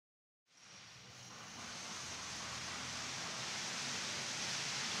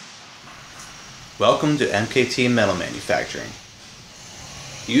Welcome to MKT Metal Manufacturing.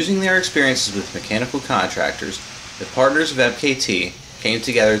 Using their experiences with mechanical contractors, the partners of MKT came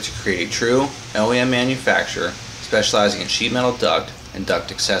together to create a true OEM manufacturer specializing in sheet metal duct and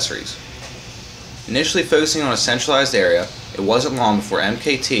duct accessories. Initially focusing on a centralized area, it wasn't long before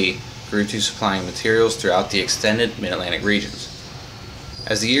MKT grew to supplying materials throughout the extended Mid-Atlantic regions.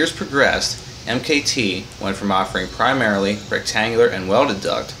 As the years progressed, MKT went from offering primarily rectangular and welded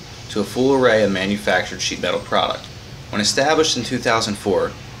duct to a full array of manufactured sheet metal product. When established in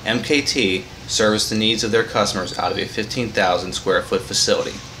 2004, MKT serviced the needs of their customers out of a 15,000 square foot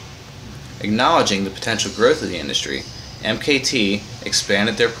facility. Acknowledging the potential growth of the industry, MKT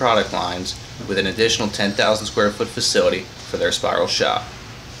expanded their product lines with an additional 10,000 square foot facility for their spiral shop.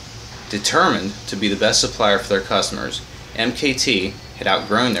 Determined to be the best supplier for their customers, MKT had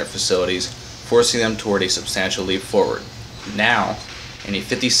outgrown their facilities, forcing them toward a substantial leap forward. Now, in a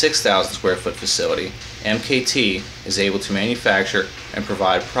 56,000 square foot facility, MKT is able to manufacture and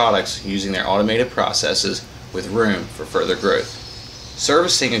provide products using their automated processes with room for further growth.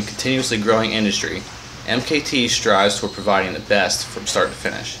 Servicing a continuously growing industry, MKT strives toward providing the best from start to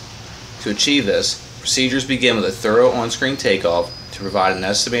finish. To achieve this, procedures begin with a thorough on-screen takeoff to provide an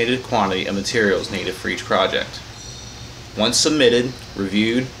estimated quantity of materials needed for each project. Once submitted,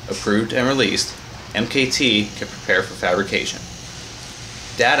 reviewed, approved, and released, MKT can prepare for fabrication.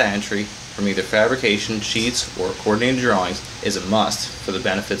 Data entry from either fabrication sheets or coordinated drawings is a must for the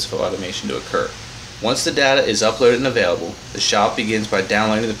benefits of automation to occur. Once the data is uploaded and available, the shop begins by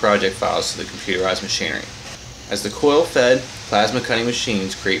downloading the project files to the computerized machinery. As the coil-fed plasma cutting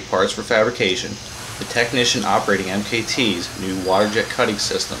machines create parts for fabrication, the technician operating MKT's new water jet cutting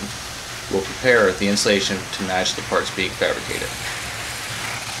system will prepare the installation to match the parts being fabricated.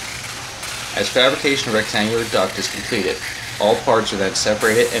 As fabrication of rectangular duct is completed, all parts are then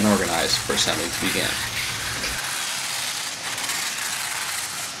separated and organized for assembly to begin.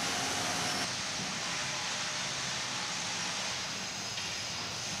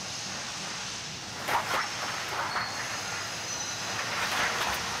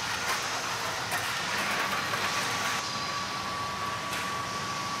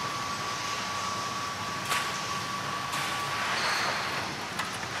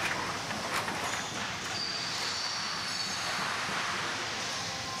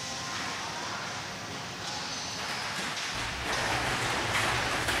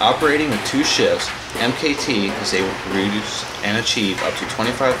 Operating with two shifts, MKT is able to produce and achieve up to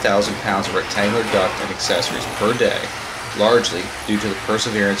 25,000 pounds of rectangular duct and accessories per day, largely due to the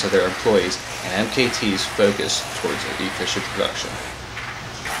perseverance of their employees and MKT's focus towards efficient production.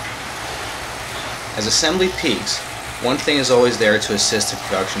 As assembly peaks, one thing is always there to assist in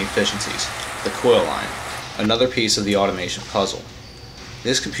production efficiencies: the coil line, another piece of the automation puzzle.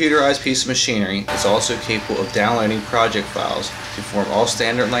 This computerized piece of machinery is also capable of downloading project files to form all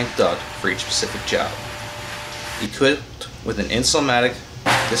standard length duct for each specific job. Equipped with an Installmatic,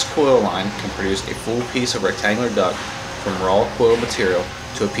 this coil line can produce a full piece of rectangular duct from raw coil material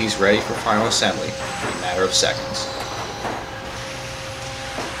to a piece ready for final assembly in a matter of seconds.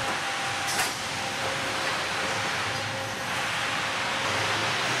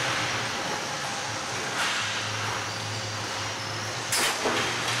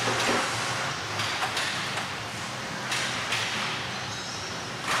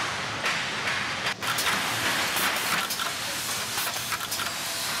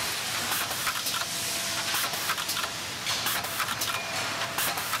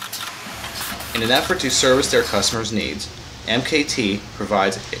 In an effort to service their customers' needs, MKT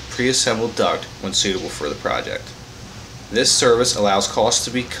provides a pre-assembled duct when suitable for the project. This service allows costs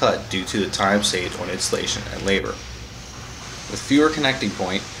to be cut due to the time saved on installation and labor. With fewer connecting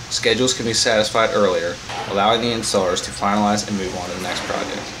points, schedules can be satisfied earlier, allowing the installers to finalize and move on to the next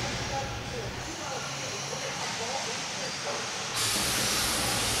project.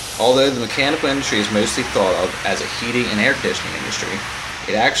 Although the mechanical industry is mostly thought of as a heating and air conditioning industry,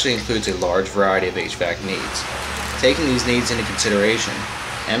 it actually includes a large variety of HVAC needs. Taking these needs into consideration,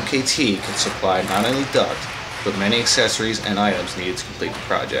 MKT can supply not only duct, but many accessories and items needed to complete the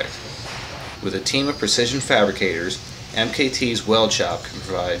project. With a team of precision fabricators, MKT's weld shop can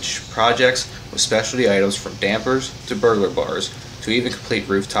provide projects with specialty items from dampers to burglar bars to even complete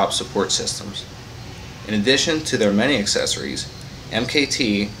rooftop support systems. In addition to their many accessories,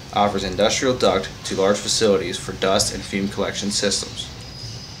 MKT offers industrial duct to large facilities for dust and fume collection systems.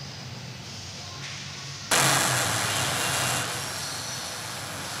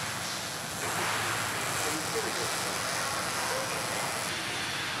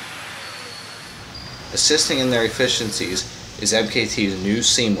 Assisting in their efficiencies is MKT's new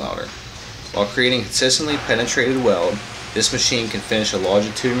seam welder. While creating a consistently penetrated weld, this machine can finish a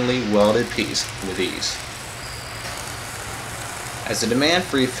longitudinally welded piece with ease. As the demand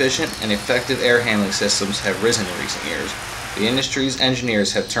for efficient and effective air handling systems have risen in recent years, the industry's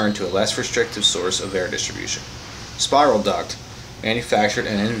engineers have turned to a less restrictive source of air distribution. Spiral duct, manufactured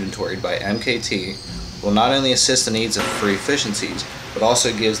and inventoried by MKT, will not only assist the needs for efficiencies, but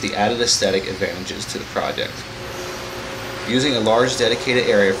also gives the added aesthetic advantages to the project. Using a large dedicated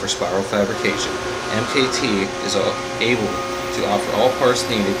area for spiral fabrication, MKT is able to offer all parts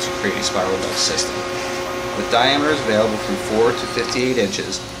needed to create a spiral duct system. With diameters available from 4 to 58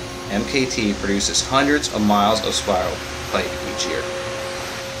 inches, MKT produces hundreds of miles of spiral pipe each year.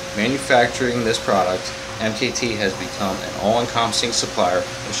 Manufacturing this product, MKT has become an all-encompassing supplier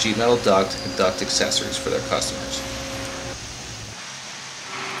of sheet metal duct and duct accessories for their customers.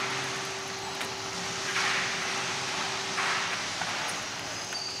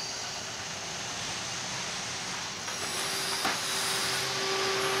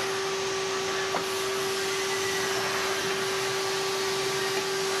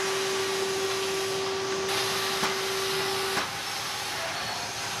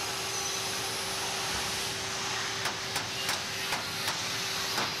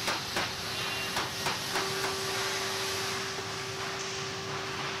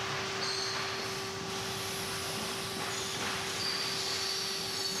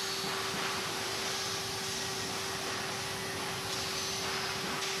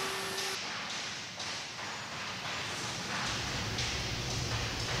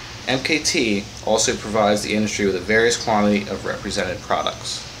 MKT also provides the industry with a various quantity of represented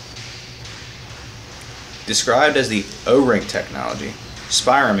products. Described as the O-ring technology,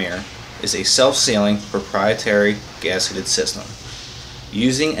 Spiromere is a self-sealing proprietary gasketed system.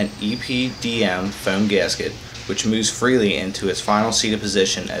 Using an EPDM foam gasket, which moves freely into its final seated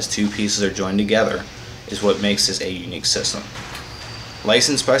position as two pieces are joined together, is what makes this a unique system.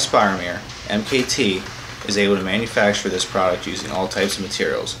 Licensed by Spiromere, MKT is able to manufacture this product using all types of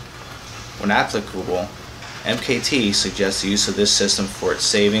materials. When applicable, MKT suggests the use of this system for its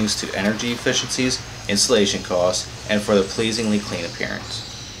savings to energy efficiencies, installation costs, and for the pleasingly clean appearance.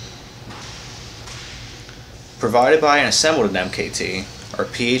 Provided by and assembled in MKT are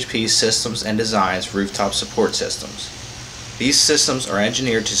PHP Systems and Designs rooftop support systems. These systems are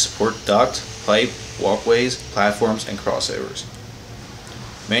engineered to support duct, pipe, walkways, platforms, and crossovers.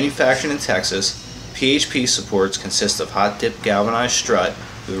 Manufactured in Texas, PHP supports consist of hot-dip galvanized strut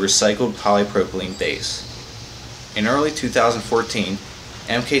with a recycled polypropylene base. In early 2014,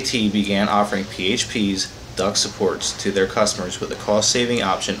 MKT began offering PHP's duct supports to their customers with a cost-saving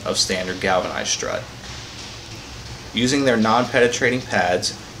option of standard galvanized strut. Using their non-penetrating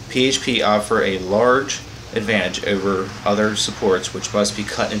pads, PHP offer a large advantage over other supports which must be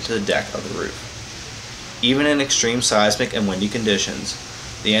cut into the deck of the roof. Even in extreme seismic and windy conditions,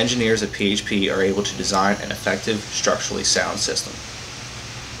 the engineers at PHP are able to design an effective, structurally sound system.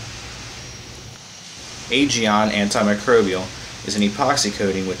 Aegon antimicrobial is an epoxy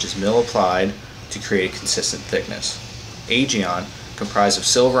coating which is mill-applied to create a consistent thickness. Aegon, comprised of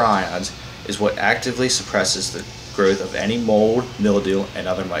silver ions, is what actively suppresses the growth of any mold, mildew, and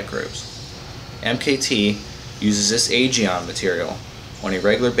other microbes. MKT uses this Aegon material on a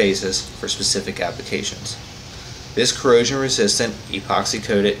regular basis for specific applications. This corrosion-resistant,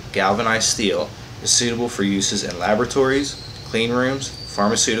 epoxy-coated, galvanized steel is suitable for uses in laboratories, clean rooms,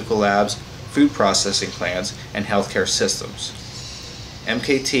 pharmaceutical labs, food processing plants, and healthcare systems.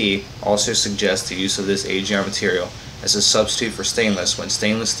 MKT also suggests the use of this Aegon material as a substitute for stainless when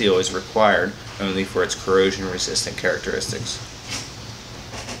stainless steel is required only for its corrosion-resistant characteristics.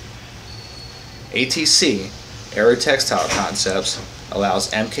 ATC, Aerotextile Concepts,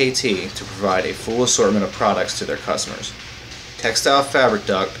 allows MKT to provide a full assortment of products to their customers. Textile fabric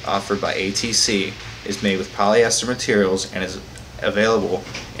duct offered by ATC is made with polyester materials and is available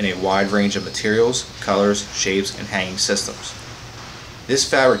in a wide range of materials, colors, shapes, and hanging systems. This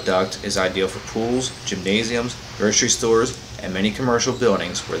fabric duct is ideal for pools, gymnasiums, grocery stores, and many commercial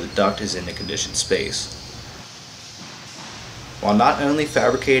buildings where the duct is in a conditioned space. While not only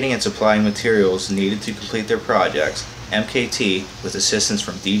fabricating and supplying materials needed to complete their projects, MKT, with assistance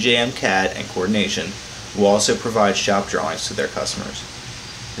from DJM CAD and coordination, will also provide shop drawings to their customers.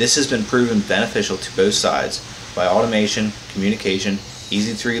 This has been proven beneficial to both sides by automation, communication,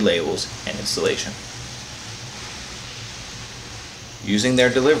 easy-to-read labels, and installation. Using their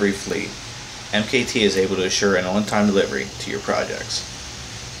delivery fleet, MKT is able to assure an on-time delivery to your projects.